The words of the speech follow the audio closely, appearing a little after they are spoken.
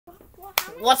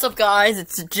What's up, guys?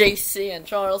 It's JC and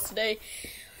Charles. Today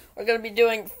we're going to be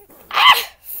doing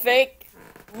fake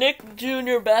Nick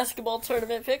Jr. basketball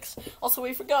tournament picks. Also,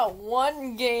 we forgot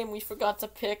one game we forgot to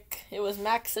pick. It was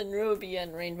Max and Ruby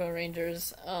and Rainbow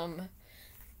Rangers.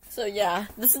 So yeah,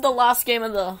 this is the last game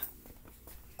of the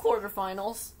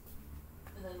quarterfinals.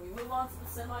 And then we move on to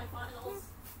the semifinals.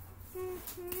 And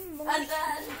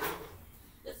then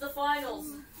it's the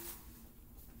finals.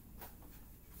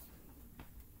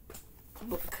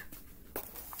 Look.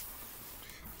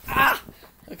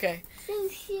 Okay.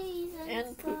 Sushi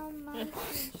And so much.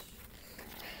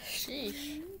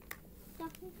 Sheesh.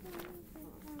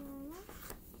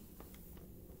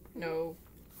 No.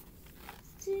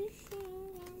 Sushi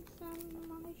and so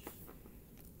much.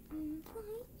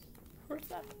 Where's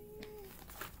that?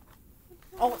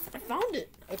 Oh, I found it.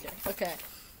 Okay.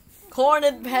 Corn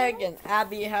and Peg and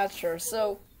Abby Hatcher.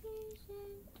 So,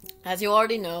 as you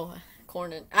already know,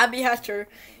 Abby Hatcher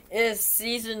is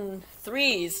Season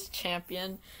 3's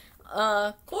champion.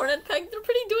 Corn and Peg, they're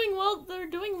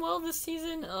doing well this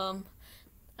season.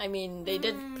 I mean, they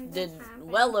did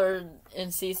weller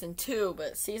in Season 2,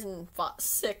 but Season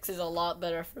 6 is a lot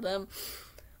better for them.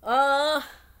 I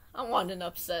want an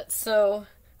upset, so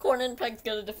Corn and Peg's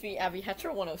gonna defeat Abby Hatcher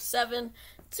 107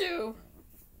 to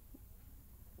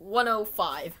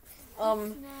 105.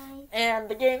 And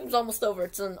the game's almost over.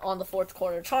 It's on the fourth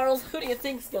quarter. Charles, who do you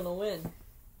think's gonna win?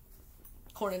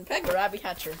 Corn and Peg or Abby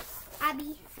Hatcher?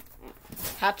 Abby.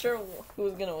 Hatcher,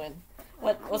 who's gonna win?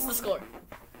 What's the score?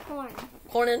 Corn.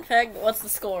 Corn and Peg, what's the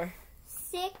score?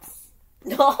 6.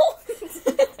 No.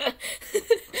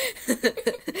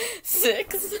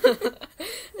 6.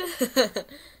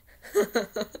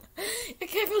 I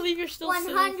can't believe you're still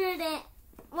 120.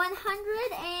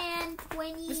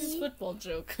 This is a football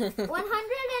joke.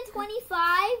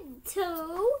 125 to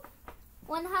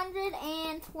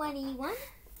 121.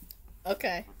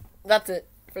 Okay, that's it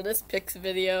for this picks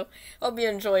video. Hope you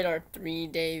enjoyed our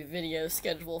 3-day video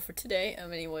schedule for today.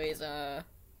 Anyways, 3-day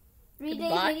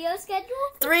video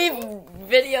schedule? 3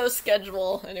 video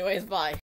schedule. Anyways, bye.